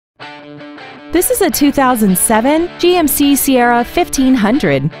This is a 2007 GMC Sierra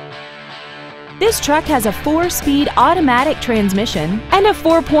 1500. This truck has a 4-speed automatic transmission and a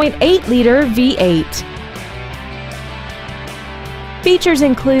 4.8-liter V8. Features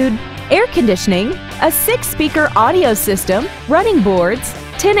include air conditioning, a 6-speaker audio system, running boards,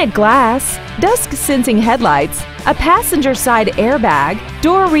 tinted glass, dusk-sensing headlights, a passenger side airbag,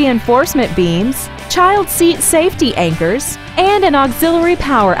 door reinforcement beams, child seat safety anchors, and an auxiliary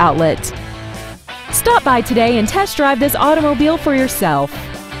power outlet. Stop by today and test drive this automobile for yourself.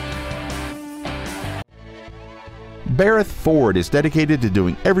 Barreth Ford is dedicated to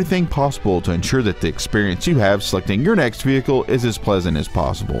doing everything possible to ensure that the experience you have selecting your next vehicle is as pleasant as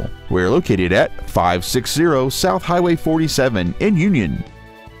possible. We're located at 560 South Highway 47 in Union.